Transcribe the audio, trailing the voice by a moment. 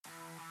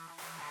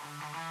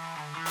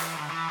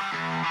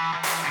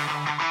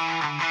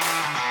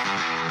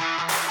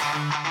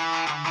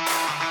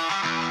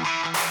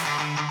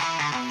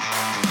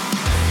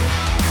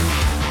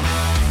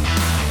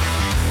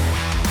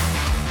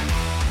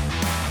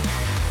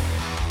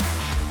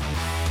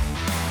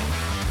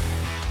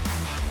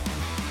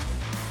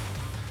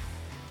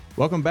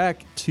Welcome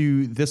back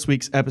to this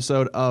week's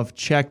episode of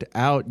Checked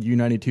Out,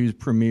 U92's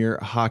premier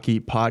hockey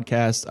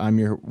podcast. I'm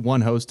your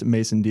one host,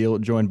 Mason Deal,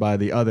 joined by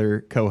the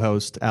other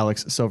co-host,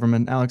 Alex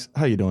Silverman. Alex,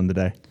 how you doing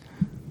today?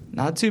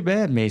 Not too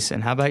bad,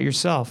 Mason. How about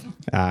yourself?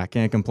 I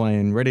can't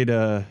complain. Ready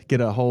to get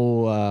a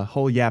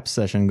whole yap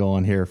session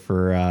going here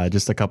for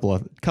just a couple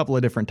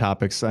of different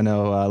topics. I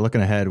know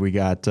looking ahead, we're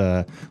going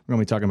to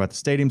be talking about the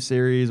Stadium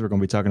Series. We're going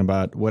to be talking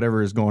about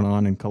whatever is going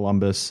on in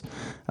Columbus.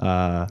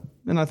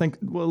 And I think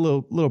a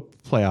little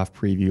playoff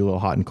preview, a little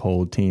hot and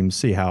cold teams,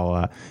 see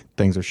how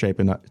things are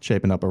shaping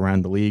up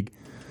around the league.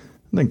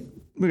 I think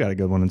we got a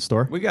good one in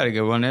store. We got a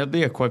good one. It'll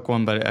be a quick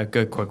one, but a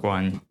good quick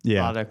one.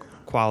 Yeah. A lot of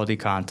quality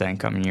content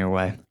coming your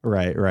way.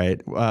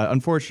 Right.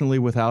 Unfortunately,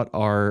 without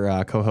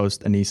our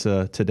co-host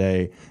Anissa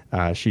today,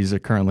 she's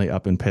currently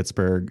up in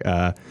Pittsburgh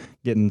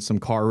getting some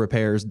car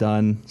repairs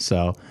done.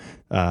 So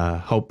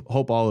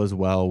hope all is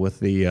well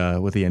with the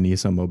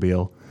Anissa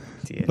mobile.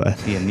 The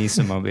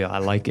Anissa mobile, I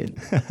like it.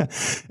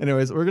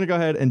 Anyways, we're going to go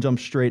ahead and jump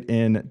straight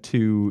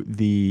into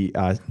the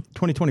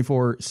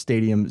 2024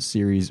 Stadium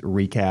Series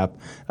recap.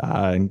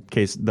 In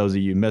case those of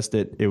you missed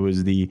it, it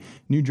was the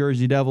New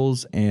Jersey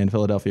Devils and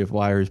Philadelphia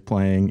Flyers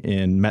playing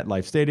in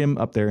MetLife Stadium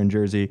up there in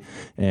Jersey.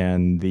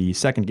 And the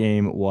second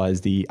game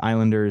was the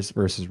Islanders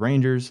versus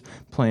Rangers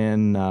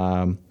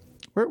playing...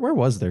 Where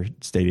was their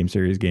Stadium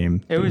Series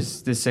game? It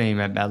was the same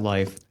at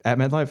MetLife. At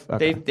MetLife?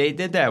 Okay. They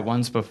did that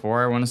once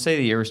before. I want to say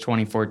the year was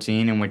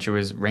 2014, in which it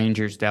was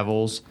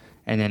Rangers-Devils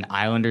and then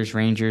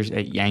Islanders-Rangers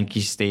at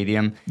Yankee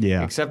Stadium.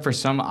 Yeah. Except for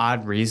some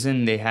odd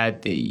reason, they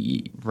had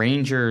the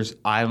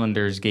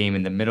Rangers-Islanders game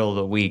in the middle of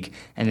the week,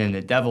 and then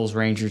the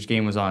Devils-Rangers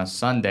game was on a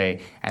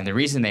Sunday. And the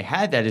reason they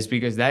had that is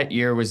because that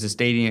year was the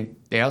Stadium.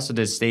 They also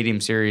did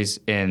Stadium Series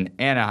in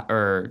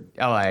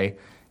L.A.,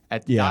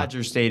 at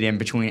Dodger Stadium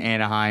between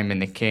Anaheim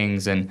and the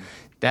Kings, and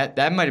that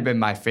might have been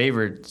my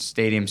favorite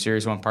Stadium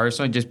Series one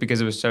personally, just because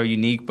it was so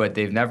unique. But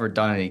they've never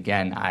done it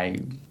again.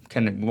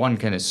 One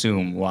can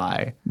assume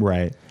why.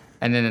 Right.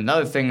 And then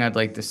another thing I'd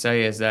like to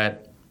say is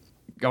that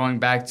going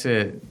back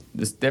to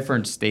this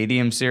different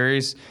Stadium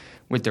Series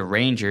with the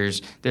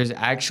Rangers, there's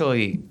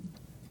actually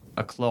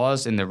a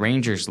clause in the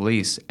Rangers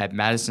lease at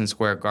Madison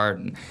Square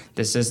Garden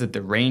that says that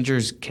the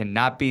Rangers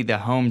cannot be the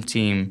home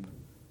team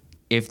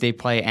if they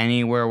play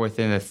anywhere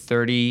within a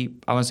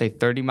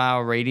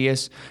 30-mile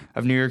radius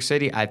of New York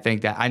City. I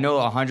think that I know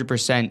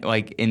 100%,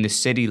 like in the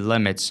city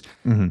limits,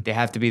 they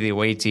have to be the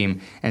away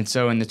team. And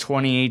so in the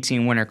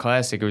 2018 Winter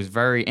Classic, it was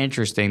very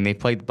interesting. They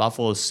played the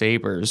Buffalo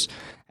Sabres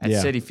at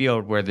Citi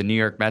Field where the New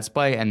York Mets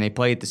play, and they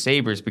played the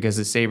Sabres because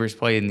the Sabres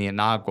played in the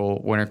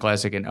inaugural Winter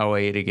Classic in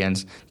 2008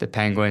 against the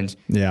Penguins.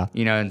 Yeah.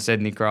 And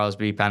Sidney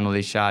Crosby,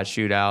 penalty shot,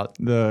 shootout.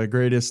 The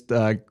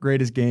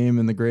greatest game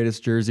and the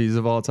greatest jerseys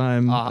of all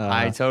time.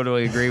 I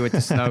totally agree with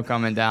the snow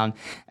coming down.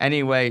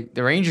 Anyway,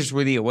 the Rangers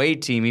were the away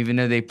team, even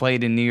though they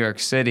played in New York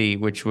City,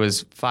 which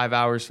was 5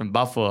 hours from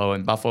Buffalo,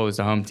 and Buffalo was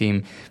the home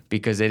team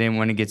because they didn't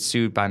want to get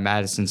sued by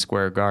Madison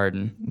Square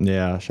Garden.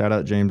 Yeah, shout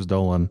out James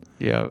Dolan.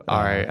 Yeah,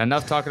 all right.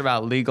 Enough talking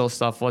about legal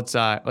stuff. Let's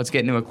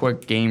get into a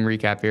quick game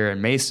recap here.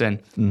 And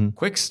Mason,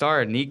 quick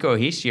start. Nico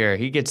Hischier,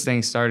 he gets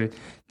things started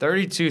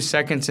 32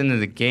 seconds into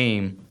the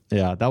game.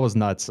 Yeah, that was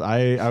nuts.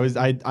 I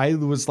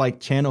was like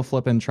channel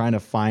flipping trying to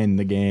find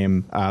the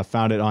game.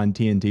 Found it on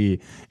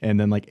TNT, and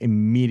then like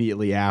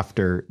immediately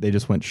after they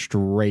just went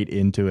straight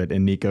into it,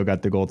 and Nico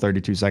got the goal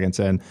 32 seconds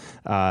in.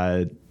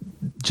 A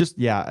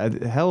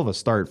hell of a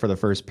start for the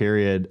first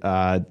period.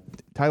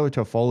 Tyler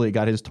Toffoli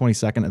got his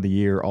 22nd of the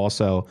year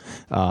also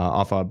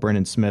off of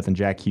Brendan Smith and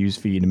Jack Hughes'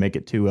 feed to make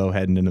it 2-0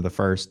 heading into the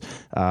first.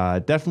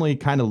 Definitely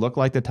kind of looked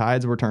like the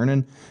tides were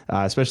turning,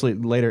 especially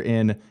later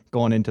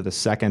going into the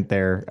second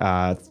there.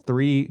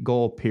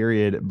 3-goal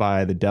period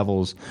by the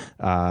Devils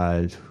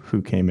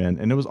who came in.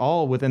 And it was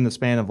all within the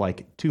span of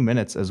like 2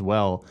 minutes as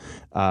well.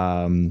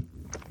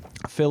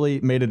 Philly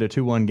made it a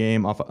 2-1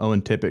 game off of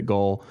Owen Tippett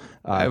goal.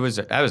 That was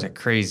a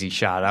crazy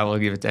shot. I will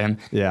give it to him.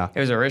 Yeah. It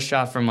was a wrist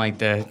shot from like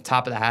the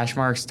top of the hash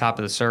marks, top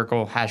of the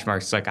circle. Hash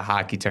marks is like a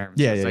hockey term.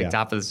 So it's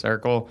top of the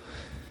circle.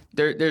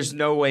 There's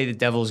no way the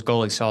Devils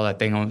goalie saw that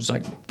thing and was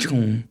like,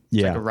 boom.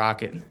 It's like a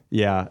rocket.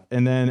 Yeah.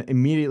 And then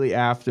immediately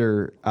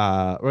after,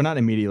 or not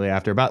immediately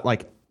after, about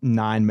like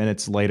 9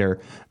 minutes later,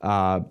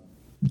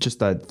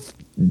 just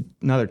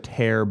another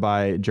tear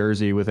by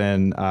Jersey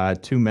within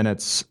 2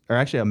 minutes, or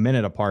actually a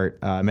minute apart,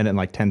 a minute and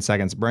like 10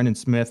 seconds. Brendan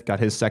Smith got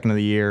his second of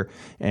the year,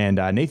 and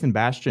Nathan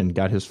Bastian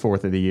got his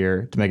fourth of the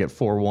year to make it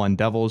 4-1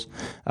 Devils.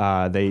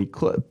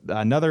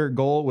 Another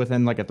goal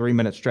within like a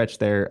 3-minute stretch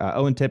there.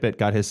 Owen Tippett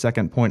got his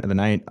second point of the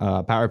night,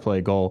 power play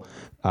goal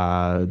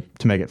to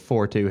make it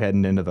 4-2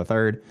 heading into the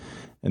third.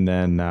 And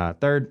then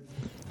third,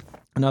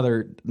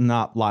 Another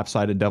not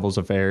lopsided Devils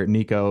affair.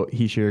 Nico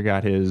Hischier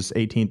got his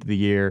 18th of the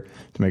year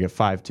to make it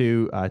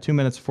 5-2. 2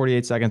 minutes,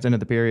 48 seconds into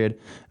the period.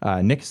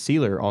 Nick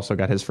Seeler also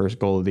got his first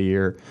goal of the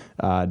year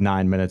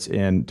 9 minutes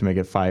in to make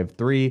it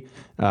 5-3.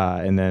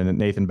 And then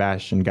Nathan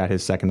Bastian got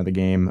his second of the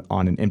game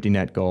on an empty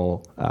net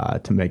goal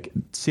to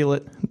seal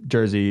it.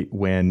 Jersey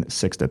win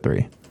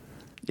 6-3.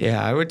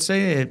 Yeah, I would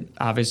say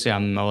obviously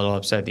I'm a little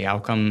upset at the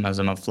outcome as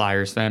I'm a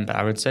Flyers fan, but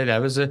I would say I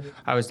was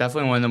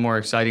definitely one of the more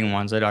exciting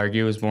ones. I'd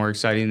argue it was more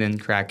exciting than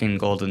Kraken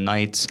Golden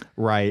Knights.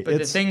 Right. But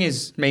the thing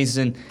is,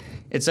 Mason,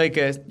 it's like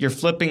you're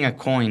flipping a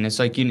coin. It's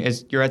like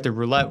you're at the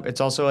roulette. It's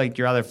also like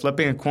you're either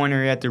flipping a coin or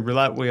you're at the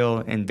roulette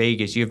wheel in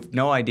Vegas. You have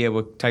no idea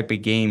what type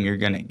of game you're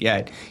going to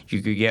get.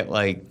 You could get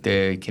like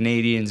the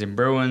Canadiens and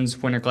Bruins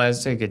Winter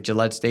Classic at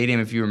Gillette Stadium,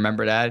 if you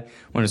remember that,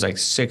 when it was like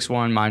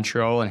 6-1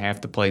 Montreal and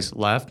half the place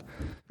left.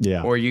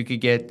 Yeah. Or you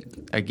could get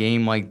a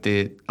game like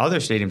the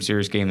other Stadium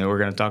Series game that we're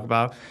going to talk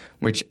about,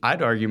 which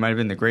I'd argue might have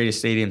been the greatest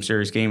Stadium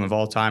Series game of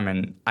all time,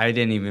 and I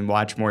didn't even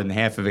watch more than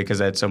half of it because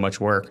I had so much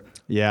work.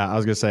 Yeah, I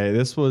was going to say,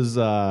 this was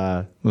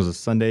a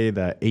Sunday,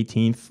 the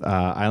 18th,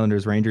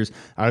 Islanders-Rangers.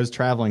 I was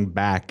traveling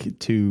back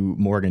to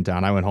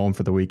Morgantown. I went home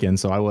for the weekend,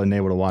 so I wasn't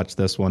able to watch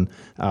this one.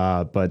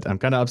 But I'm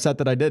kind of upset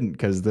that I didn't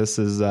because this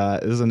is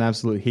an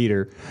absolute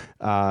heater.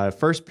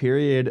 First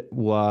period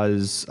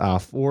was a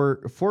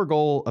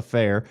four-goal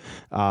affair.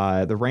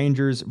 The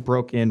Rangers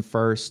broke in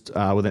first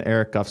with an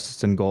Eric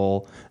Gustafsson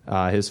goal,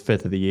 his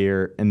fifth of the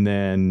year. And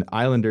then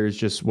Islanders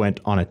just went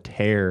on a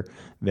tear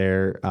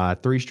there.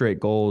 3 straight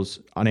goals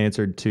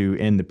unanswered to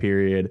end the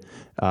period.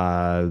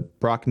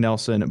 Brock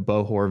Nelson,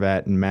 Bo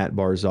Horvat, and Matt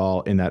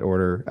Barzal in that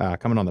order,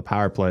 coming on the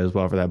power play as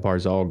well for that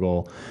Barzal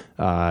goal.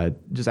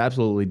 Just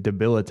absolutely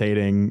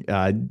debilitating,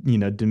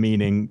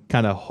 demeaning,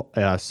 kind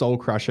of soul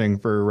crushing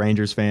for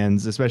Rangers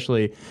fans,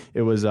 especially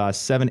it was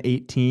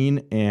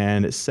 7:18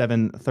 and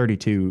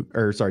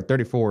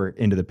 34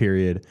 into the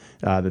period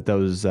that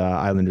those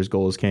Islanders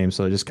goals came.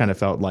 So it just kind of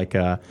felt like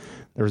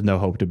there was no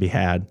hope to be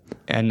had.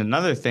 And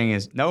another thing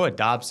is Noah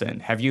Dobson.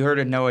 Have you heard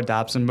of Noah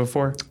Dobson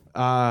before?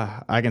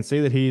 I can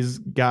see that he's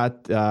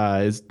got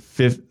his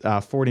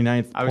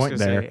 49th point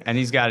there. And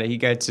he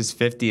gets his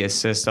 50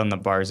 assists on the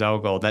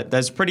Barzal goal.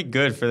 That's pretty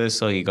good for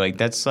this league. Like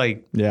that's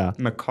like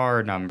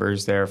McCarr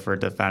numbers there for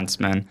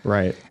defensemen.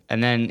 Right.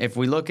 And then if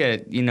we look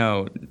at,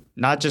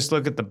 not just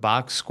look at the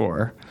box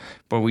score,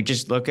 but we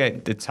just look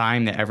at the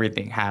time that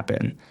everything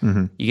happened.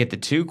 Mm-hmm. You get the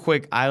 2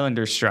 quick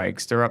Islander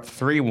strikes. They're up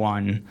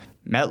 3-1.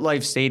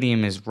 MetLife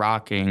Stadium is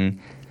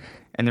rocking.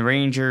 And the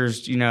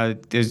Rangers,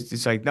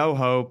 it's like no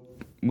hope.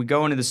 We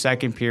go into the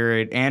second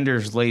period.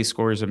 Anders Lee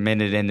scores a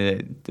minute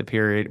into the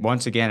period.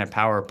 Once again, a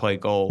power play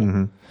goal.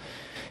 Mm-hmm.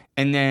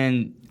 And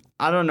then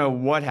I don't know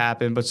what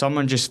happened, but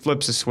someone just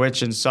flips a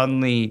switch and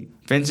suddenly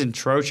Vincent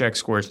Trocheck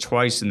scores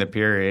twice in the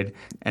period.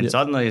 And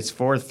suddenly it's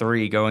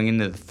 4-3 going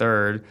into the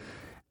third.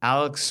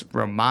 Alex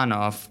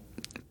Romanov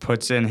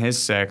puts in his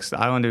 6th. The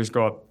Islanders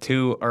go up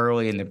 2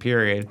 early in the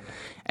period.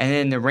 And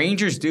then the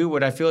Rangers do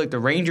what I feel like the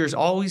Rangers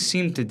always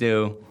seem to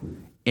do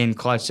in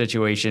clutch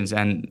situations,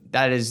 and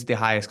that is the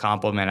highest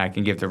compliment I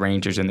can give the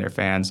Rangers and their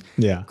fans.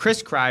 Yeah.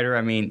 Chris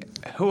Kreider,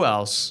 who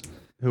else?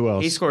 Who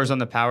else? He scores on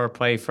the power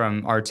play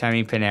from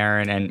Artemi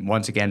Panarin, and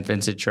once again,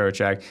 Vincent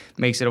Trocheck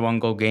makes it a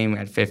 1-goal game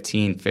at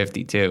 15:52.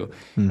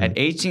 Mm-hmm. At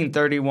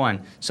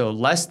 18:31, so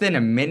less than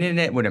a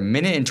minute, with a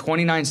minute and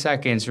 29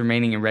 seconds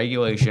remaining in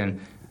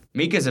regulation,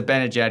 Mika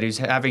Zibanejad, who's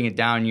having a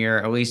down year,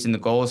 at least in the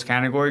goals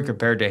category,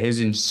 compared to his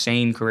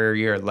insane career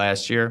year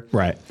last year.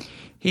 Right.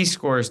 He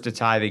scores to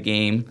tie the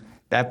game.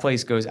 That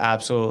place goes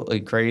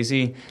absolutely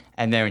crazy.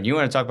 And then when you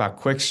want to talk about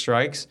quick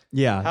strikes,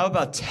 how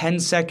about 10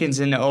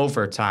 seconds into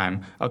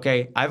overtime?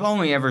 Okay, I've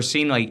only ever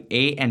seen like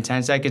 8 and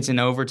 10 seconds in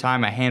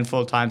overtime a handful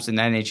of times in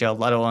the NHL,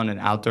 let alone an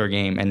outdoor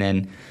game. And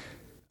then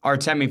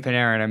Artemi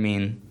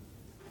Panarin,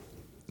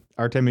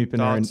 Artemi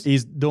Panarin,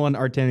 he's doing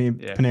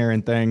Artemi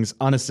Panarin things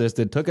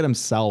unassisted, took it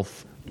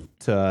himself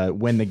to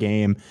win the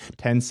game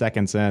 10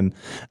 seconds in.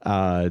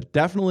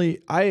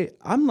 Definitely,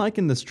 I'm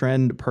liking this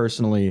trend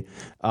personally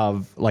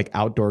of like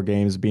outdoor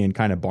games being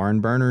kind of barn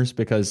burners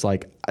because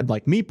like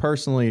me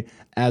personally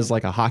as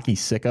like a hockey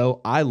sicko,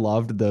 I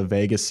loved the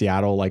Vegas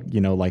Seattle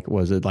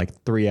was it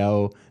like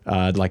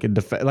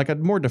 3-0 like a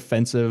more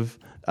defensive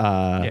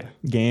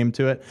game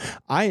to it.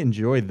 I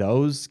enjoy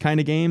those kind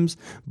of games,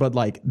 but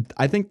like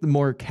I think the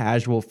more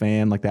casual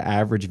fan, like the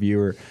average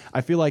viewer,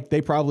 I feel like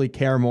they probably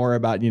care more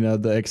about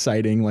the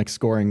exciting like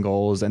scoring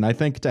goals. And I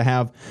think to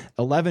have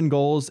 11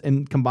 goals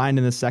combined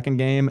in the second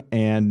game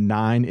and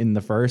 9 in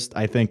the first,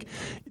 I think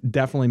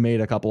definitely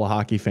made a couple of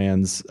hockey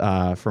fans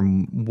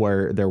from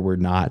where there were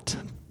not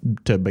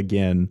to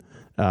begin.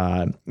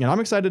 And I'm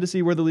excited to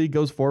see where the league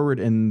goes forward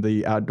in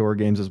the outdoor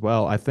games as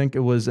well. I think it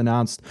was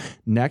announced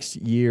next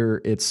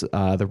year it's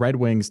the Red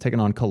Wings taking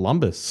on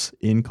Columbus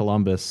in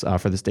Columbus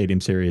for the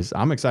Stadium Series.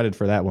 I'm excited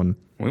for that one.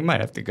 We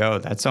might have to go.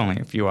 That's only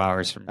a few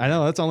hours from here. I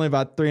know. That's only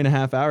about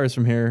 3.5 hours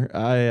from here.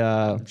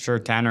 I'm sure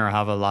Tanner will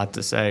have a lot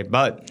to say.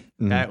 But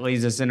that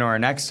leads us into our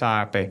next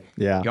topic.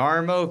 Yeah.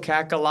 Jarmo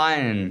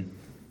Kakalainen.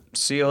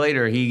 See you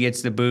later. He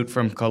gets the boot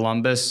from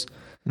Columbus.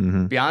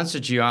 Be honest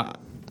with you,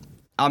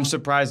 I'm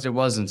surprised it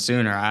wasn't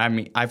sooner. I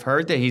mean, I've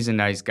heard that he's a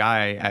nice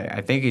guy.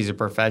 I think he's a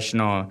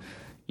professional.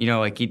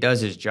 Like he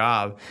does his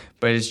job,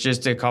 but it's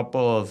just a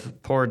couple of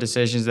poor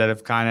decisions that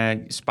have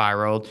kind of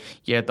spiraled.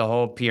 You had the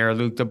whole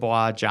Pierre-Luc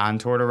Dubois, John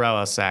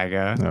Tortorella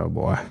saga. Oh,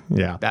 boy.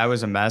 Yeah. That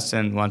was a mess.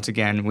 And once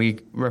again, we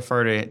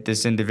refer to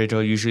this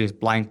individual usually as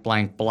blank,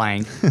 blank,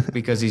 blank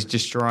because he's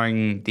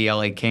destroying the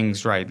LA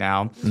Kings right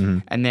now.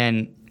 And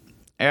then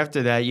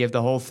after that, you have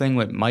the whole thing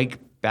with Mike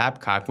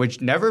Babcock,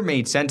 which never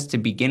made sense to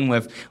begin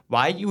with.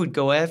 Why you would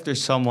go after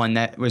someone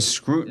that was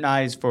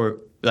scrutinized for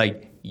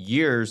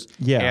years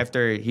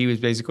after he was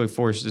basically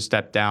forced to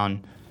step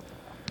down.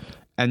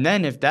 And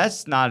then if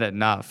that's not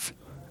enough,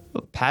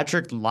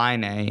 Patrick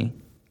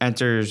Laine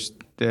enters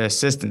the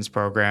assistance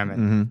program.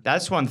 And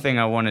that's one thing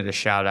I wanted to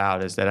shout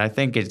out is that I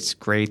think it's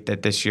great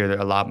that this year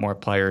a lot more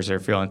players are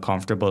feeling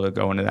comfortable to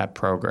go into that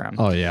program.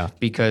 Oh, yeah.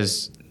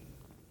 Because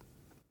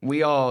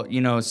we all,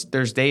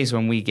 there's days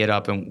when we get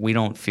up and we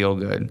don't feel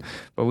good.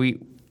 But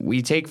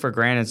we take for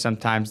granted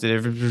sometimes the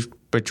difference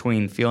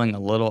between feeling a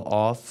little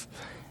off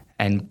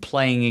and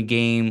playing a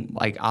game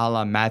like a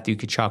la Matthew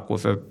Tkachuk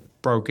with a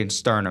broken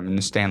sternum in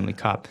the Stanley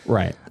Cup.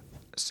 Right.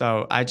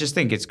 So I just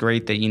think it's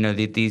great that,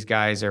 that these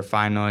guys are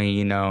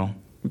finally,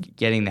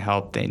 getting the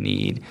help they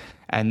need.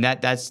 And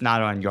that's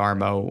not on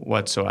Jarmo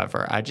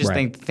whatsoever. I just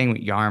think the thing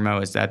with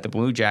Jarmo is that the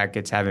Blue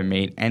Jackets haven't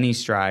made any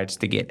strides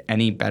to get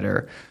any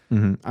better.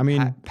 I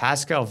mean,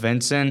 Pascal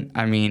Vincent,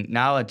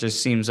 now it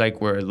just seems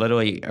like we're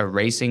literally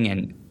erasing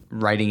and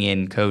writing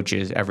in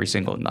coaches every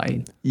single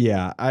night.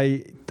 Yeah,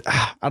 I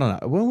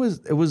don't know. When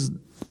was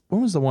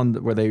the one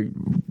where they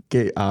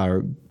get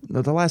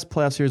the last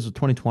playoff series was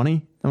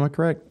 2020? Am I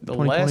correct?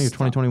 2020 or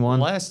 2021?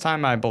 Last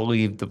time I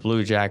believe the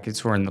Blue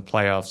Jackets were in the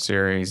playoff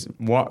series.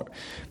 What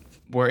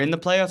were in the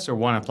playoffs or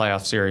won a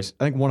playoff series?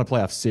 I think won a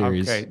playoff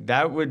series. Okay,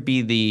 that would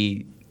be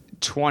the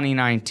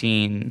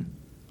 2019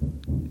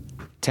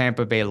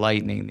 Tampa Bay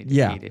Lightning that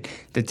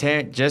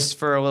defeated. Just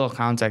for a little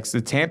context,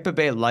 the Tampa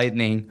Bay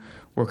Lightning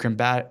were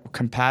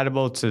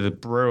compatible to the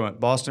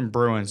Boston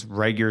Bruins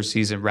regular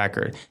season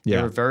record.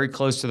 They were very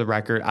close to the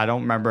record. I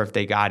don't remember if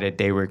they got it.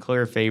 They were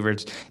clear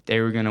favorites. They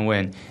were going to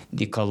win.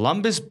 The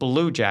Columbus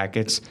Blue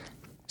Jackets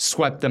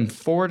swept them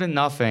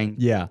 4-0.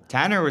 Yeah.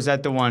 Tanner was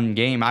at the one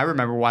game. I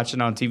remember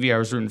watching on TV.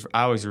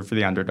 I always root for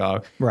the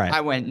underdog. Right. I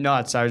went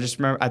nuts. I just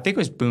remember, I think it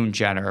was Boone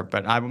Jenner,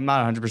 but I'm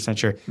not 100%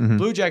 sure.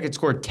 Blue Jackets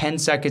scored 10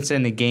 seconds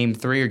in the game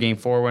 3 or game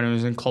 4 when it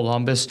was in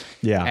Columbus.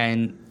 Yeah.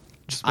 And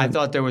I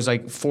thought there was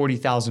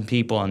 40,000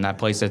 people in that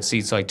place that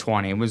seats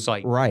 20. It was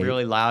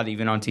really loud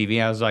even on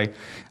TV. I was like,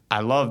 I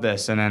love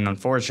this. And then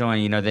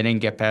unfortunately, they didn't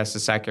get past the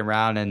second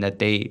round and that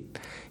they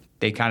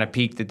kind of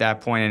peaked at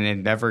that point and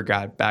it never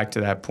got back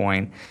to that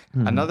point.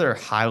 Another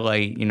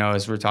highlight,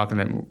 as we're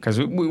talking, because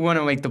we want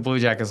to make the Blue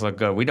Jackets look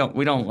good. We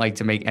don't like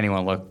to make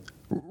anyone look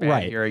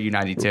bad here at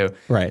U92.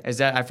 Right. Is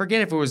that I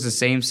forget if it was the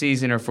same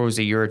season or if it was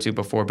a year or two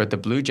before, but the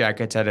Blue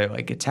Jackets had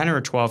a 10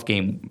 or 12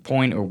 game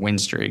point or win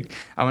streak.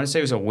 I want to say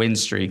it was a win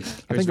streak.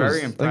 It was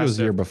very impressive. I think it was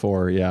the year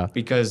before, yeah.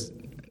 Because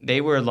they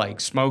were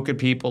smoking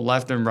people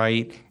left and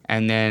right,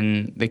 and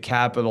then the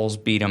Capitals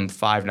beat them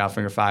 5-0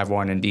 or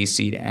 5-1 in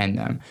DC to end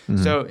them.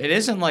 So it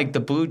isn't like the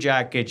Blue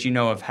Jackets,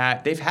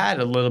 they've had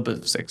a little bit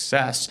of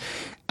success.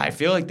 I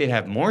feel like they'd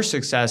have more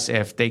success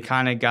if they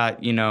kind of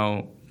got,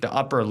 the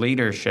upper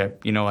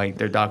leadership,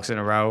 their ducks in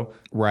a row.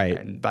 Right.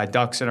 And by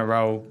ducks in a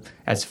row,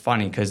 that's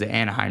funny because the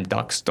Anaheim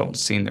Ducks don't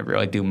seem to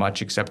really do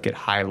much except get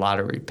high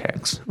lottery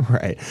picks.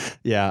 Right.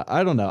 Yeah,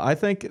 I don't know. I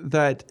think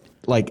that,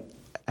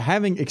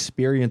 having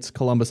experienced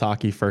Columbus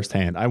hockey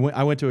firsthand, I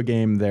went to a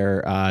game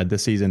there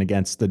this season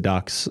against the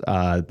Ducks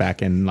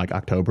back in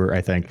October,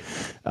 I think.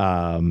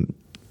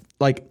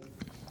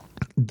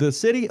 The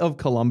city of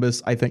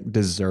Columbus, I think,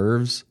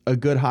 deserves a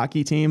good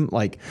hockey team.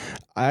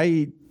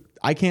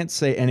 I can't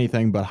say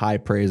anything but high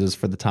praises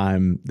for the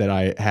time that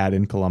I had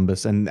in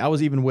Columbus, and that was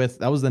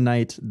the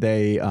night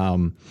they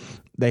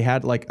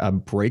had a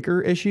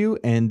breaker issue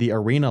and the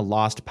arena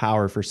lost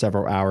power for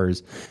several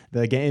hours.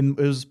 The game,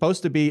 it was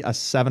supposed to be a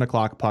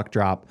 7:00 puck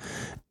drop.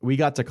 We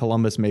got to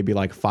Columbus maybe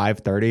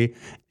 5:30,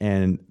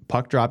 and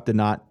puck drop did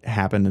not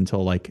happen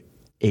until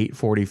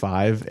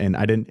 8:45, and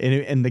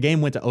and the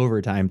game went to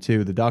overtime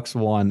too. The Ducks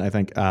won, I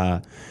think,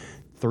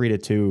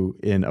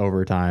 3-2 in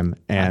overtime.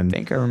 And I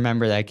think I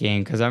remember that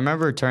game because I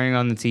remember turning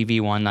on the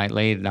TV one night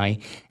late at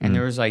night, and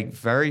there was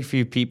very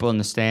few people in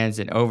the stands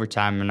in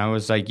overtime, and I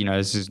was like,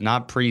 this is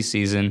not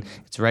preseason,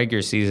 it's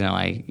regular season.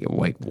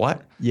 Like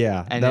what?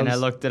 Yeah. And then I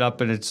looked it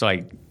up, and it's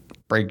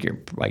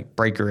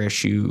breaker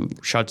issue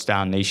shuts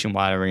down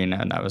Nationwide Arena,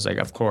 and I was like,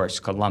 of course,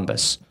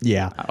 Columbus.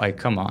 Yeah.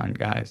 Come on,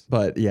 guys.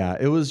 But yeah,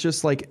 it was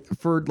just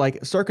for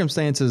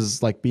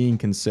circumstances being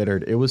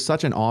considered, it was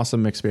such an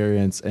awesome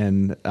experience,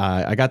 and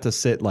I got to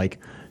sit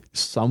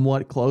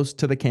somewhat close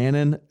to the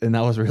cannon, and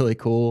that was really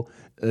cool.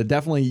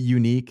 Definitely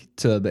unique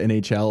to the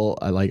NHL.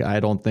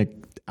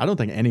 I don't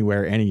think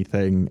anywhere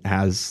anything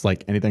has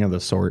like anything of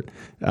the sort,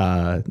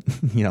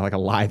 like a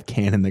live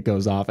cannon that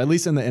goes off, at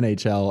least in the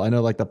NHL. I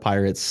know like the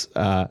Pirates,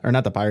 or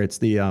not the Pirates,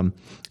 the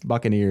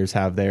Buccaneers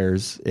have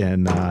theirs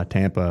in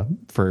Tampa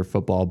for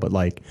football, but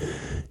like,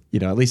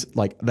 at least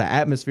like the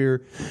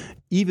atmosphere,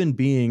 even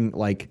being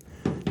like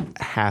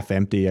half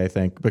empty, I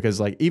think, because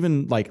like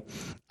even like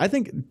I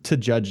think to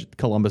judge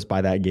Columbus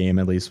by that game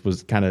at least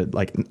was kind of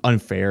like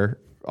unfair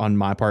on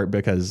my part,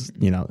 because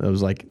it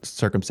was like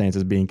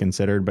circumstances being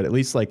considered, but at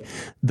least like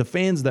the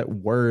fans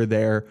that were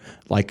there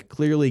like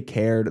clearly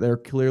cared. They're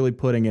clearly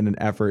putting in an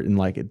effort, and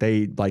like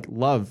they like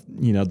love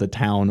the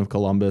town of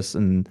Columbus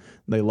and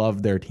they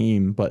love their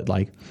team, but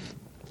like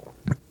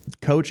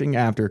coaching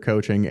after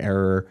coaching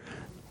error,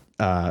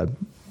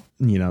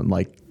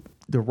 like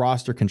the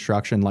roster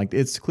construction, like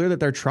it's clear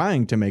that they're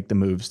trying to make the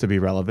moves to be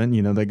relevant.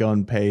 They go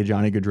and pay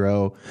Johnny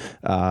Gaudreau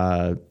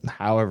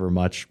however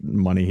much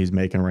money he's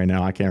making right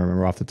now. I can't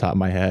remember off the top of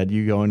my head.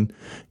 You go and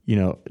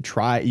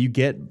try, you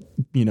get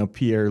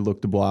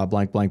Pierre-Luc Dubois,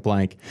 blank blank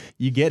blank.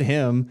 You get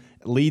him,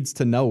 leads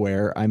to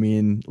nowhere. I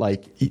mean,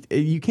 like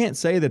you can't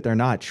say that they're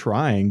not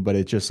trying, but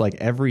it's just like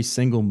every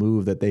single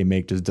move that they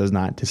make just does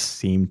not just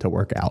seem to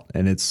work out,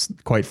 and it's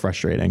quite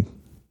frustrating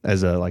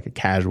as a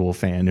casual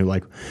fan who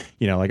like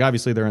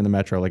obviously they're in the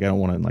Metro. Like I don't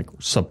want to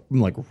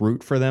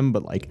root for them,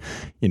 but like,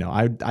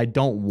 I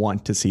don't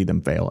want to see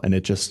them fail. And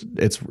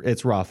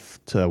it's rough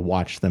to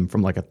watch them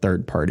from like a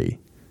third party,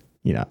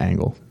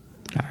 angle.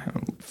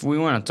 If we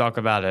want to talk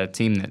about a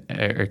game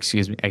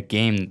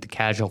that the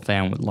casual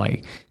fan would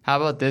like, how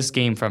about this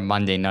game from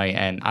Monday night?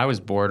 And I was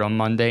bored on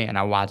Monday and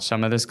I watched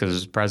some of this because it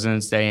was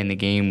President's Day and the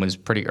game was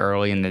pretty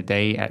early in the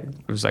day.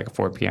 It was like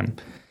 4 p.m.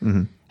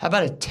 Mm-hmm. How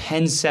about a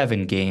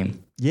 10-7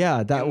 game?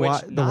 Yeah, the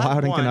Wild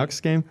and Canucks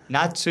game?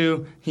 Not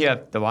two. Yeah,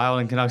 the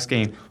Wild and Canucks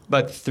game.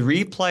 But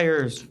 3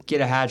 players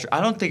get a hat trick.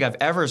 I don't think I've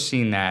ever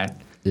seen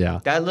that. Yeah.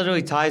 That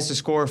literally ties the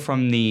score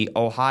from the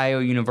Ohio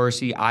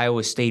University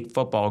Iowa State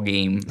football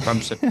game from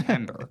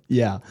September.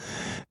 Yeah.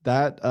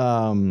 That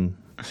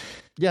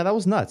that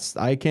was nuts.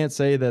 I can't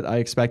say that I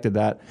expected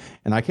that.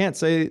 And I can't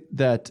say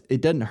that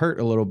it didn't hurt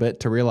a little bit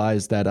to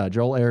realize that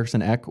Joel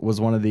Eriksson Ek was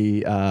one of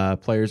the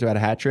players who had a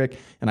hat trick.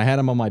 And I had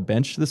him on my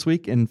bench this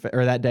week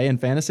or that day in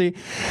fantasy.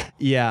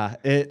 Yeah,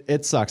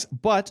 it sucks.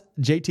 But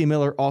JT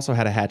Miller also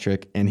had a hat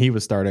trick and he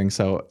was starting.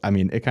 So, I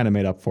mean, it kind of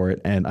made up for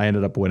it. And I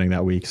ended up winning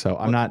that week. So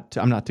I'm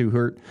not too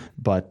hurt.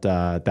 But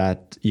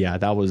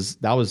that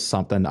was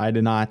something. I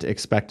did not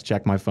expect to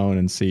check my phone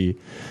and see.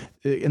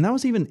 And that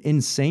was even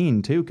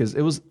insane too, because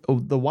it was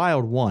the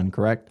Wild won,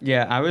 correct?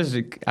 Yeah, I was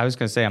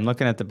gonna say I'm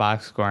looking at the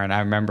box score, and I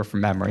remember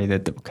from memory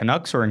that the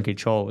Canucks were in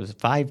control. It was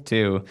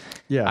 5-2.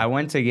 Yeah, I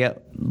went to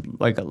get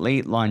like a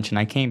late lunch, and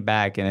I came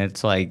back, and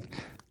it's like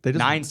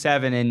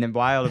 9-7, and the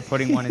Wild are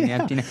putting one in the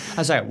empty net.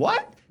 I was like,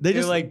 what? They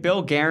just like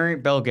Bill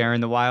Guerin,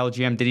 the Wild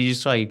GM. Did he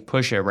just like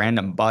push a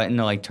random button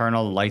to like turn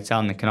all the lights out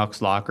in the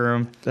Canucks locker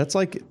room? That's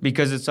like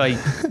because it's like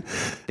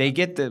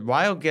the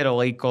Wild get a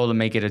late goal to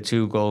make it a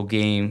 2-goal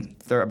game.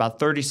 About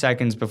 30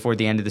 seconds before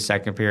the end of the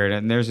second period,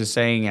 and there's a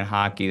saying in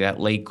hockey that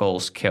late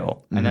goals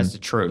kill, and that's the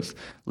truth.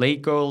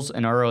 Late goals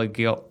and early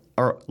goals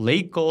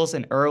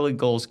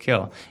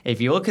kill.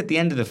 If you look at the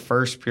end of the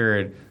first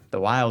period, the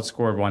Wild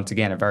scored once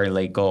again a very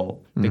late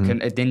goal.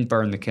 It didn't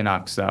burn the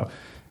Canucks though.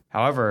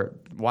 However,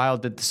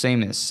 Wild did the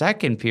same in the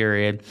second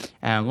period,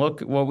 and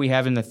look what we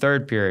have in the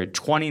third period.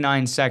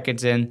 29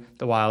 seconds in,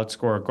 the Wild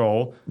score a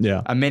goal.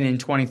 Yeah. A minute and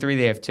 23,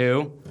 they have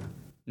 2.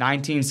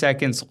 19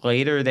 seconds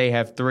later, they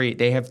have 3.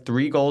 They have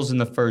 3 goals in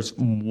the first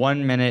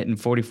 1 minute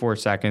and 44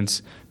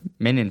 seconds.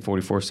 Minute and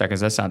 44 seconds,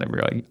 that sounded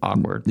really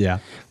awkward. Yeah.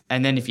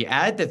 And then if you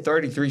add the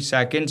 33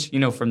 seconds,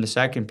 from the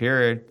second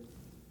period,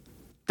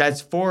 that's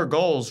 4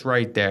 goals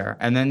right there.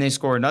 And then they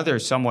score another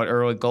somewhat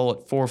early goal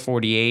at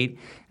 4:48,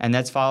 and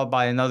that's followed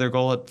by another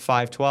goal at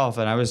 5:12.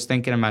 And I was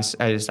thinking to myself,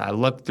 as I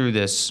looked through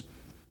this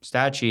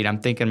stat sheet, I'm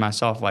thinking to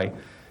myself, like,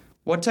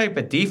 what type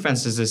of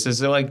defense is this?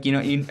 Is it like,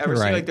 you ever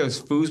see like those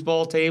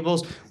foosball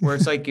tables where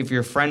it's like if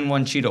your friend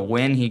wants you to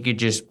win, he could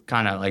just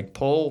kind of like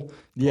pull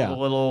the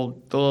little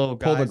guys, pull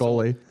the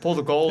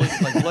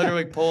goalie, like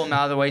literally pull him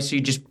out of the way so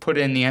you just put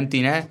it in the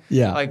empty net.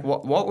 Yeah. Like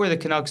what were the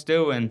Canucks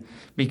doing?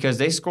 Because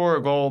they score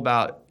a goal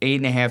about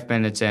 8.5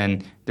 minutes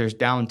in. There's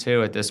down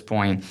 2 at this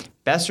point.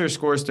 Besser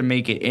scores to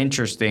make it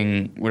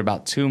interesting with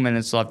about 2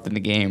 minutes left in the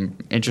game.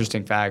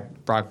 Interesting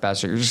fact, Brock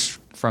Besser's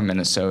from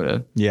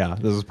Minnesota. Yeah,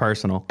 this is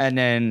personal. And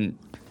then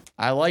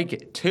I like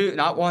it. 2,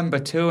 not 1,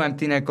 but 2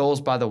 empty net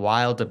goals by the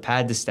Wild to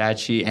pad the stat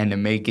sheet and to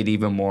make it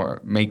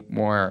make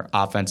more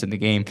offense in the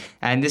game.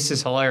 And this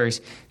is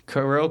hilarious.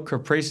 Kirill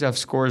Kaprizov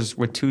scores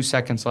with 2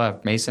 seconds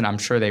left. Mason, I'm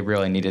sure they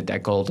really needed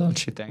that goal,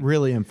 don't you think?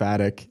 Really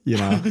emphatic,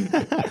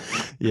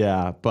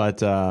 Yeah,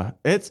 but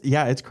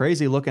it's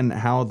crazy looking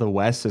how the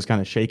West is kind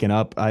of shaken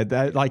up.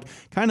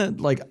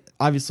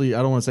 Obviously,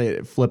 I don't want to say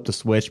it flipped a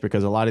switch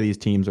because a lot of these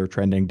teams are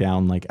trending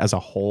down like as a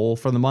whole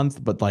for the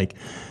month, but like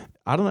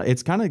I don't know.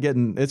 It's kind of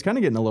getting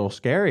a little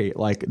scary.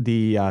 Like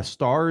the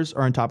Stars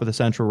are on top of the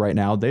Central right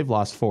now. They've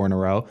lost 4 in a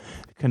row.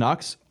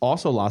 Canucks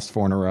also lost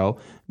 4 in a row.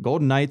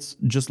 Golden Knights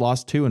just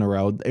lost 2 in a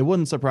row. It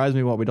wouldn't surprise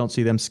me we don't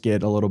see them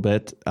skid a little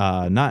bit.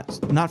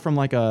 Not from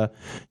like a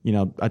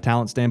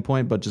talent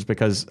standpoint, but just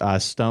because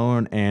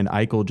Stone and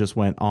Eichel just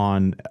went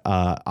on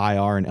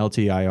IR and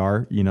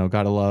LTIR.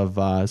 Gotta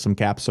love some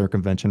cap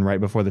circumvention right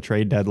before the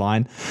trade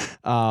deadline.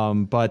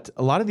 But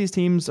a lot of these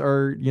teams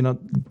are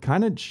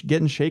kind of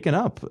getting shaken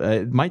up.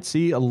 It might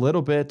see a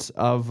little bit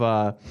of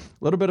a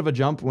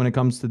jump when it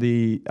comes to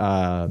the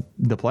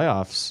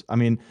playoffs. I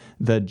mean,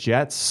 the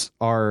Jets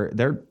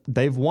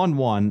they've won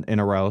 1 in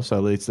a row, so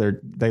at least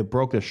they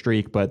broke the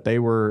streak, but they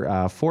were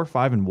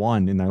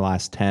 4-5-1 in their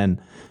last 10.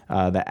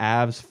 The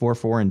Avs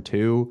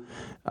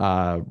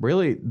 4-4-2.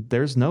 Really,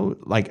 there's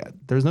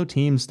no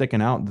team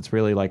sticking out that's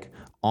really like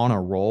on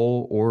a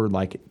roll or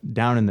like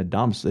down in the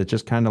dumps. It's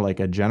just kind of like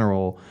a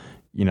general,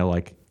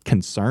 like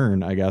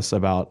concern, I guess,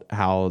 about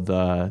how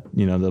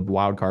the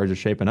wild cards are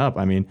shaping up.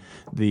 I mean,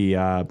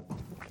 the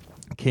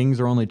Kings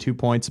are only 2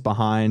 points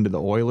behind the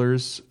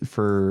Oilers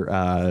for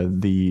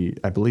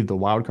I believe the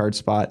wild card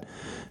spot.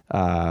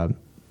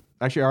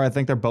 Actually, I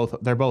think they're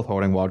both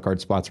holding wild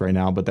card spots right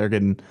now, but they're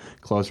getting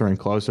closer and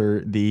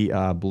closer. The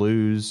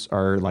Blues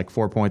are like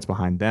 4 points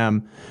behind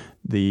them.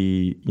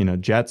 The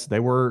Jets,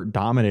 they were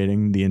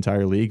dominating the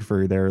entire league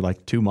for their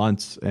like 2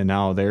 months, and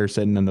now they're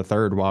sitting in the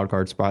third wild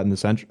card spot in the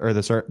central, or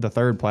the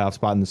third playoff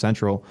spot in the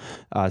Central,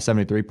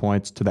 73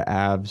 points to the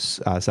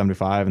Avs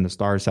 75 and the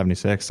Stars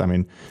 76. I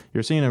mean,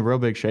 you're seeing a real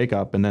big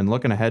shakeup, and then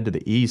looking ahead to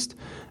the East.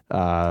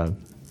 I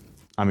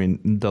mean,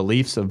 the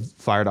Leafs have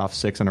fired off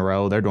 6 in a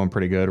row. They're doing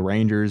pretty good.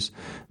 Rangers,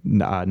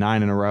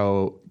 9 in a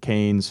row.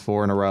 Canes,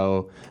 4 in a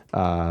row.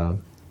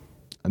 And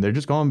they're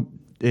just going.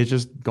 It's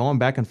just going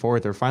back and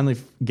forth. They're finally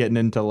getting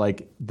into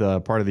like the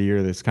part of the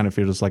year that's kind of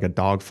feels just like a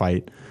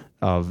dogfight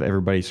of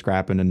everybody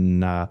scrapping,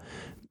 and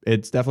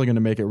it's definitely going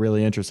to make it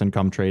really interesting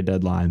come trade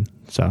deadline.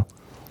 So.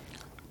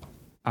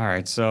 All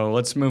right, so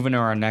let's move into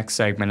our next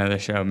segment of the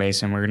show,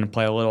 Mason. We're going to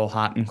play a little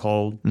hot and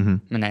cold. Mm-hmm.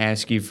 I'm going to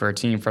ask you for a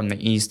team from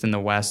the East and the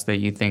West that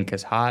you think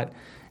is hot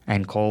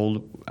and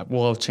cold.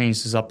 We'll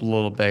change this up a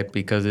little bit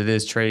because it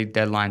is trade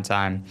deadline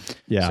time.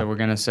 Yeah. So we're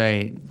going to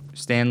say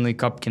Stanley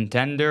Cup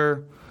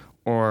contender,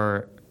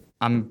 or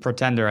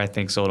pretender, I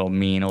think is a little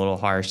mean, a little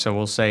harsh. So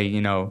we'll say,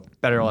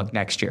 better luck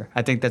next year.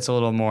 I think that's a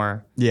little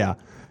more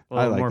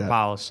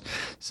polished.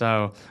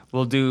 So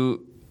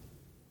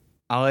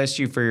I'll ask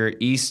you for your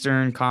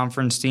Eastern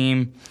Conference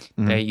team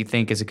that you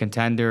think is a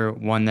contender,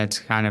 one that's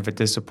kind of a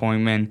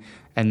disappointment,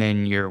 and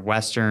then your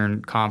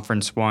Western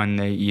Conference one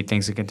that you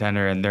think is a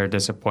contender and their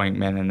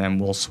disappointment, and then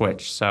we'll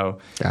switch. So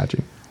got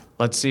you.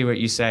 Let's see what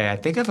you say. I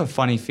think I have a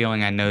funny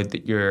feeling I know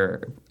that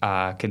you're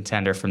a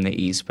contender from the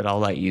East, but I'll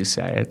let you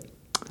say it.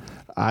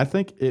 I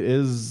think it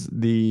is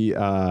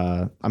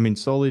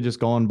solely just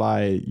going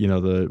by,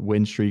 the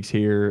win streaks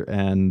here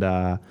and,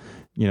 the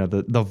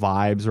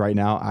vibes right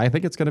now. I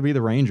think it's going to be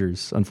the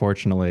Rangers,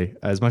 unfortunately.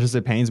 As much as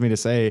it pains me to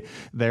say,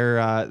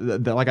 they're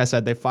like I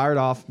said, they fired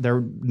off.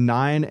 They're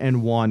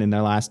 9-1 in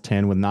their last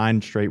 10 with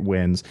 9 straight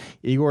wins.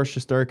 Igor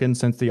Shesterkin,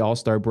 since the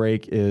All-Star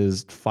break,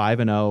 is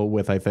 5-0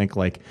 with, I think,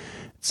 I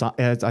saw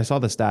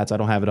the stats. I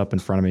don't have it up in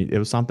front of me. It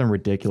was something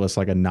ridiculous,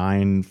 like a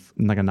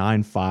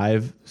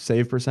 9.5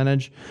 save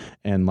percentage,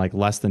 and like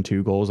less than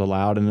 2 goals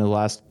allowed in the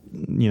last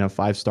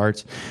 5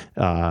 starts.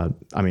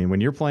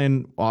 When you're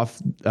playing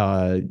off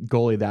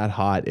goalie that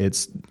hot,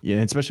 it's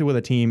especially with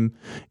a team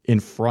in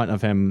front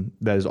of him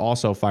that is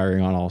also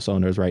firing on all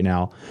cylinders right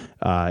now.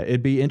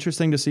 It'd be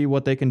interesting to see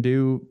what they can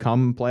do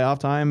come playoff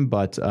time.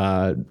 But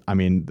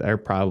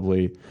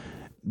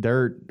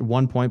they're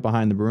 1 point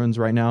behind the Bruins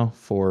right now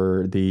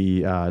for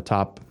the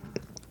top.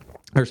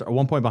 Or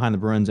 1 point behind the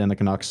Bruins and the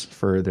Canucks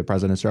for the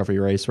President's Trophy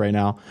race right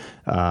now.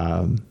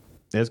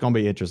 It's going to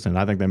be interesting.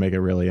 I think they make it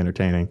really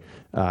entertaining.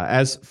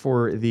 As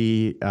for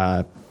the,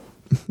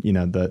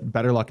 the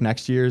better luck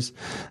next year's,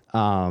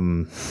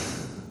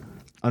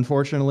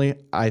 unfortunately,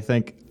 I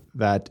think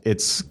that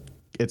it's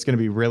going to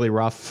be really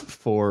rough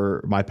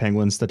for my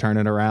Penguins to turn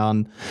it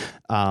around.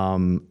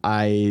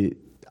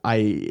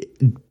 I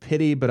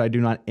pity, but I do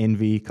not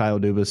envy Kyle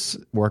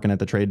Dubas working at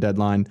the trade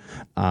deadline.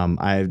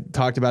 I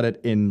talked about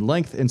it in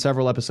length in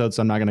several episodes,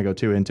 so I'm not going to go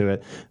too into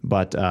it.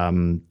 But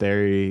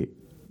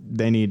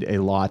they need a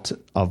lot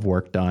of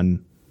work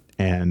done,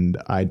 and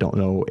I don't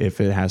know if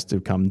it has to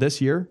come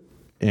this year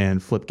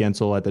and flip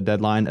Gensel at the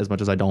deadline. As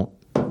much as I don't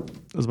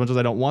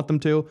want them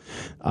to,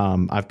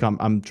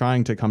 I'm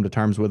trying to come to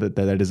terms with it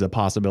that it is a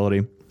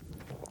possibility,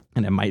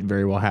 and it might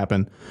very well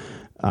happen.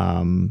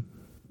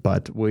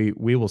 But we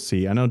will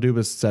see. I know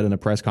Dubas said in a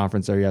press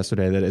conference there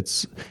yesterday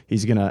that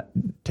he's going to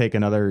take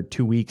another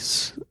 2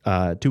 weeks,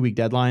 2-week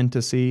deadline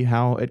to see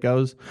how it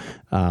goes.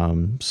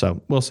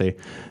 So we'll see.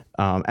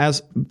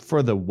 As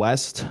for the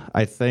West,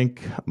 I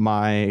think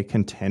my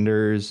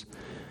contenders,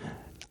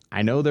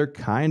 I know they're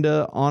kind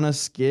of on a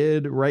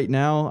skid right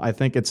now. I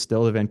think it's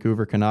still the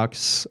Vancouver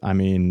Canucks. I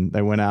mean,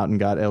 they went out and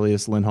got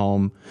Elias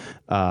Lindholm.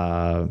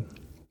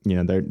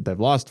 They've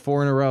lost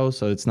 4 in a row,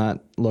 so it's not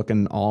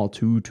looking all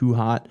too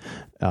hot.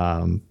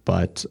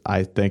 But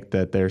I think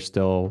that they're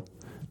still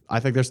I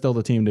think they're still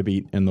the team to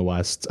beat in the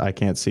West. I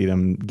can't see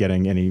them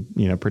getting any,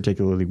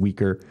 particularly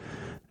weaker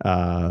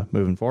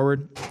moving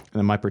forward. And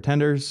then my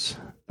pretenders,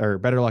 or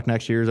better luck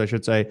next year's, I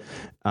should say.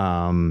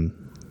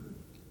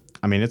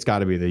 It's got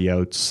to be the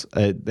Yotes.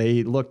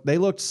 They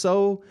looked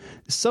so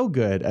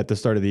good at the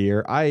start of the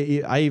year. I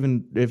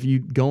even, if you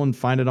go and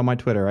find it on my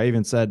Twitter, I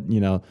even said,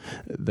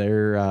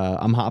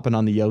 I'm hopping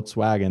on the Yotes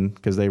wagon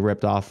because they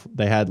ripped off.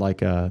 They had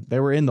they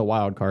were in the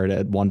wild card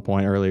at one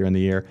point earlier in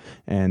the year,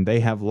 and they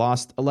have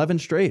lost 11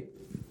 straight.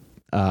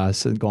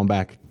 So going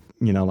back,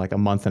 like a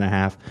month and a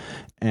half,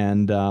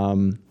 and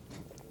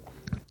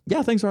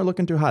things aren't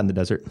looking too hot in the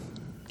desert.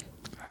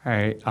 All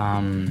right.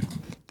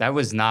 That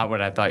was not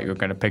what I thought you were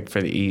going to pick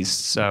for the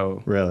East.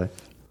 So really,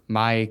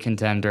 my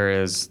contender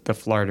is the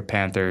Florida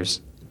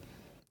Panthers.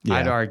 Yeah.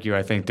 I'd argue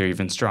I think they're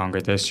even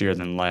stronger this year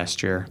than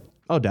last year.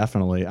 Oh,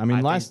 definitely. Go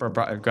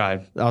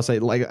ahead. I'll say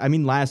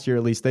last year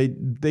at least I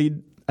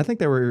think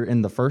they were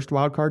in the first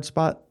wild card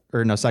spot.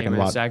 Or no, second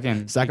wild card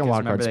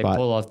spot. They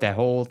pull off that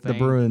whole thing. The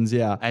Bruins,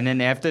 yeah. And then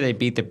after they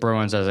beat the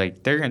Bruins, I was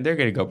like, they're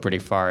gonna go pretty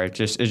far. It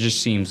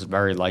just seems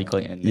very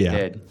likely, and they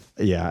did.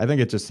 Yeah, I think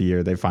it's just a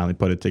year they finally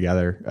put it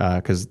together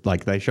because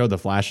they showed the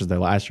flashes there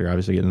last year,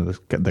 obviously getting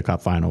the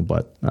Cup final,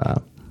 but.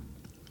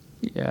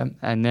 Yeah,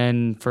 and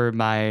then for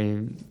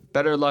my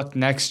better luck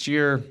next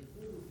year.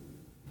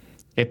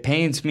 It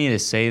pains me to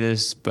say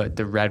this, but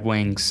the Red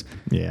Wings,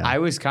 I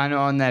was kind of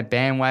on that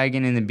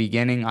bandwagon in the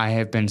beginning. I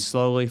have been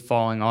slowly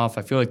falling off.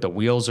 I feel like the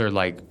wheels are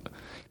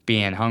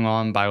being hung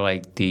on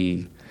by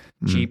the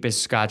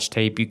cheapest Scotch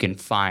tape you can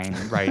find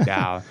right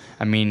now.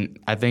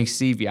 I think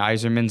Steve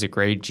Yzerman's a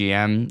great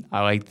GM.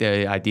 I like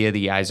the idea of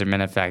the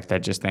Yzerman effect. I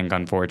just think,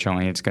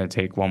 unfortunately, it's going to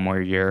take one more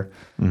year.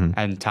 Mm-hmm.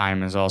 And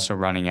time is also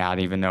running out,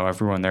 even though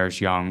everyone there is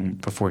young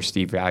before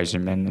Steve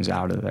Yzerman is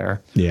out of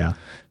there. Yeah.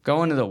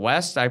 Going to the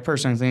West, I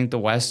personally think the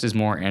West is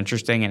more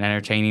interesting and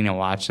entertaining to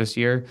watch this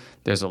year.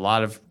 There's a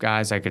lot of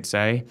guys I could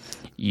say.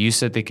 You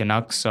said the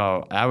Canucks,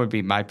 so that would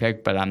be my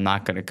pick, but I'm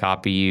not going to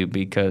copy you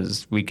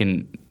because we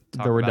can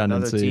talk the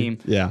redundancy. About another team.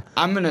 Yeah.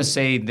 I'm going to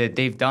say that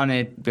they've done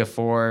it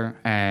before,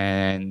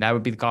 and that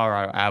would be the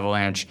Colorado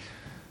Avalanche.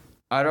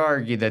 I'd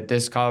argue that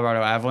this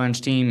Colorado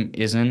Avalanche team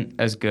isn't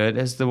as good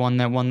as the one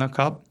that won the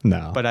Cup.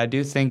 No. But I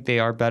do think they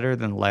are better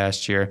than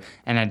last year.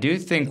 And I do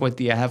think what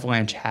the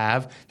Avalanche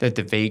have that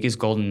the Vegas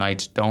Golden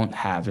Knights don't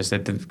have is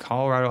that the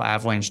Colorado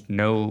Avalanche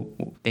know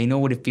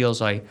what it feels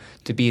like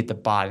to be at the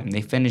bottom.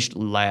 They finished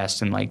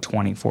last in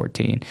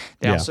 2014.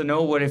 They also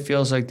know what it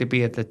feels like to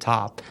be at the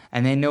top.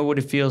 And they know what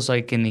it feels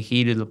like in the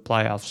heat of the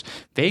playoffs.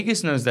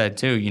 Vegas knows that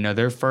too.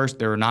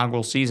 Their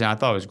inaugural season, I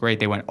thought it was great.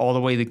 They went all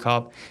the way to the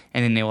Cup,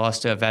 and then they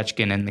lost to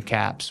Ovechkin in the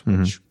Caps,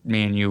 which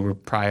me and you were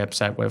probably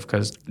upset with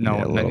because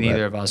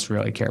neither of us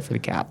really care for the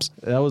Caps.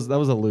 That was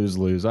a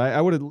lose-lose.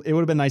 It would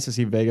have been nice to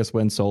see Vegas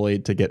win solely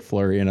to get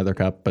Fleury another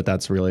Cup, but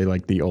that's really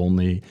the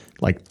only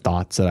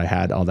thoughts that I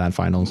had on that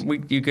finals.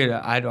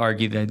 I'd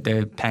argue that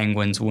the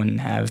Penguins wouldn't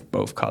have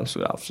both Cups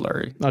without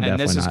Fleury. Oh, and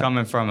this is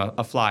coming from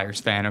a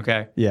Flyers fan,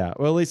 okay? Yeah,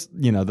 well, at least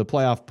the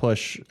playoff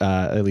push,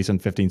 at least in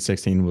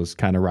 15-16, was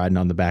kind of riding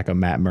on the back of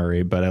Matt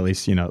Murray, but at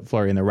least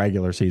Fleury in the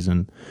regular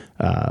season.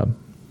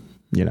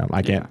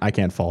 I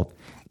can't fault.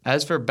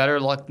 As for better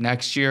luck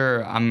next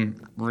year, I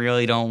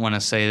really don't want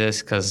to say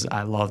this because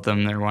I love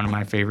them. They're one of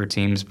my favorite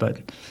teams,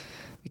 but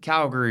the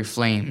Calgary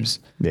Flames.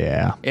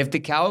 Yeah. If the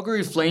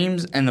Calgary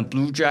Flames and the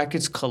Blue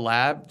Jackets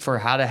collab for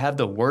how to have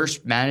the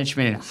worst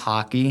management in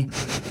hockey,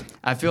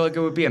 I feel like it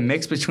would be a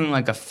mix between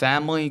a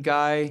Family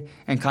Guy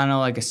and kind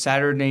of a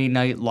Saturday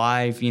Night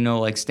Live,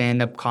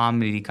 stand-up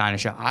comedy kind of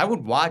show. I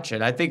would watch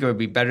it. I think it would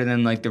be better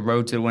than the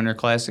Road to the Winter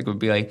Classic. It would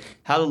be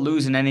how to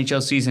lose an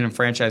NHL season and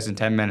franchise in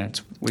 10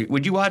 minutes.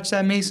 Would you watch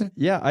that, Mason?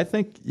 Yeah, I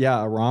think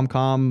a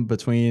rom-com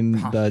between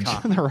a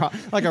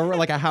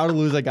how to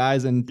lose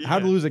a how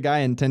to lose a guy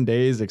in 10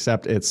 days,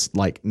 except it's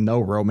no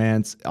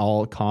romance,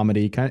 all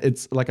comedy.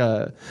 It's like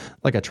a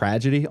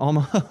tragedy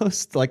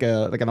almost, like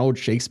an old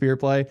Shakespeare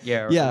play.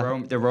 Yeah.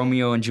 The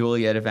Romeo and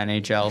Juliet of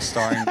NHL,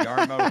 starring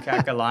Jarmo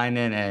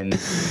Kekalainen, and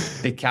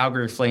the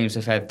Calgary Flames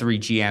have had 3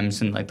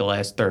 GMs in the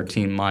last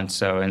 13 months.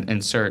 So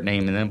insert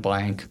name and then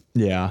blank.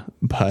 Yeah,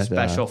 but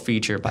special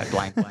feature by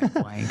blank blank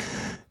blank.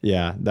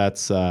 Yeah,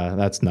 that's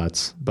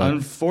nuts. But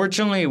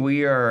unfortunately,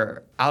 we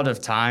are out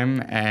of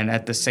time, and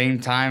at the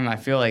same time, I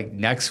feel like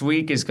next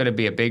week is going to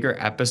be a bigger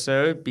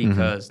episode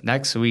because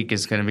next week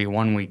is going to be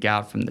 1 week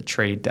out from the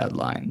trade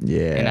deadline.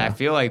 Yeah, and I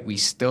feel like we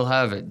still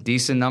have a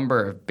decent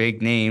number of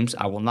big names.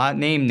 I will not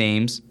name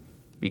names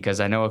because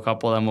I know a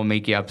couple of them will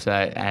make you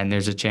upset, and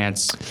there's a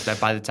chance that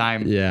by the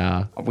time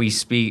we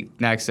speak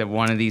next, that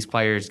one of these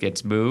players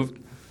gets moved.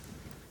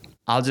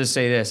 I'll just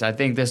say this. I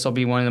think this will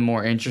be one of the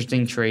more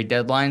interesting trade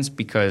deadlines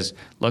because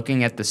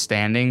looking at the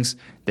standings,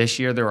 this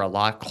year they're a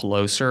lot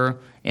closer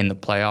in the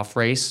playoff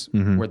race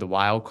where the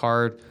wild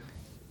card,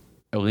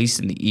 at least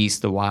in the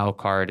East, the wild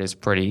card is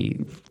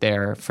pretty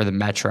there for the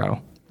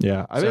Metro.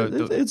 Yeah, I So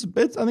mean, it's.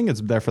 I think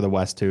it's there for the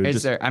West too. Is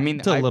just there? I mean,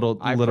 to a little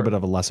bit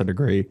of a lesser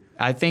degree.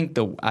 I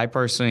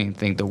personally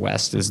think the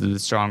West is the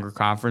stronger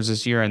conference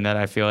this year, and that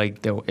I feel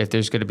like if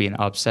there's going to be an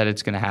upset,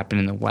 it's going to happen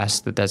in the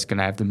West. That's going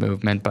to have the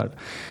movement. But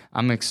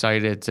I'm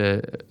excited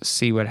to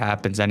see what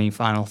happens. Any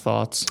final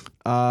thoughts?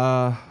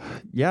 Yeah,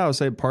 I would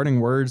say parting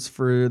words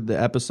for the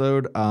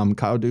episode.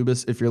 Kyle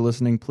Dubas, if you're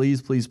listening,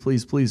 please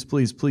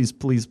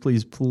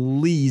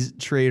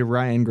trade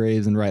Ryan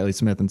Graves and Riley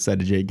Smith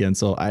instead of Jake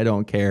Gensel. I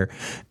don't care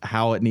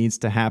how it needs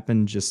to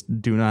happen.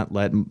 Just do not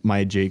let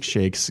my Jake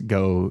Shakes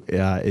go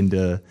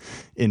into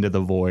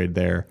the void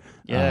there.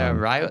 Yeah,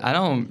 Riley. I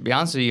don't be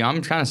honest with you.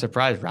 I'm kind of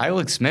surprised.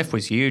 Riley Smith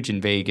was huge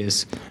in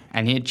Vegas,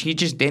 and he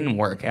just didn't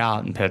work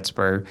out in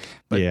Pittsburgh.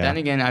 But then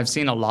again, I've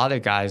seen a lot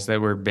of guys that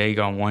were big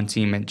on one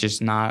team and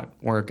just not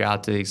work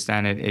out to the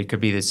extent it could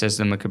be the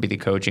system, it could be the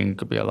coaching, it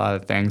could be a lot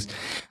of things.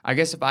 I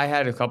guess if I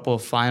had a couple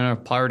of final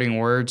parting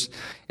words,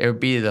 it would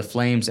be the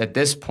Flames. At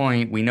this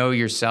point, we know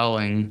you're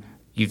selling.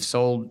 You've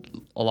sold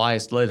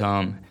Elias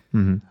Lidholm.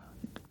 Mm-hmm.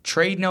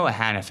 Trade Noah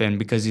Hannafin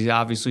because he's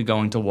obviously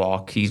going to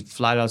walk. He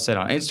flat out said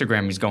on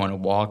Instagram he's going to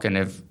walk, and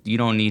if you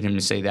don't need him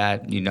to say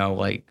that,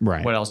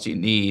 what else do you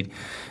need?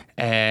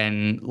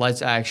 And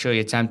let's actually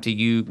attempt to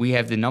use. We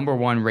have the number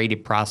 1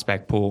 rated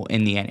prospect pool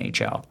in the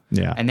NHL.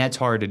 Yeah. And that's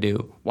hard to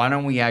do. Why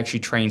don't we actually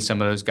train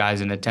some of those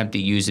guys and attempt to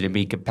use it and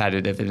be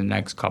competitive in the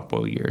next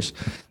couple of years?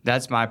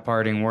 That's my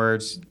parting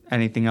words.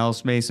 Anything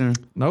else, Mason?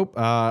 Nope.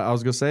 I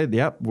was going to say,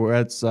 yep,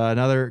 it's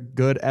another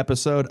good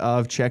episode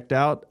of Checked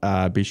Out.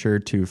 Be sure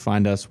to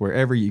find us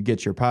wherever you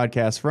get your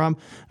podcasts from.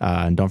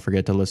 And don't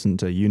forget to listen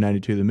to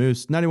U92 The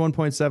Moose,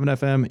 91.7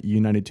 FM,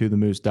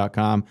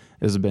 u92themoose.com.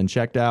 This has been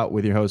Checked Out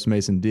with your hosts,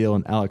 Mason Deal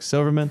and Alex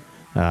Silverman.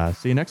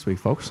 See you next week,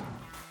 folks.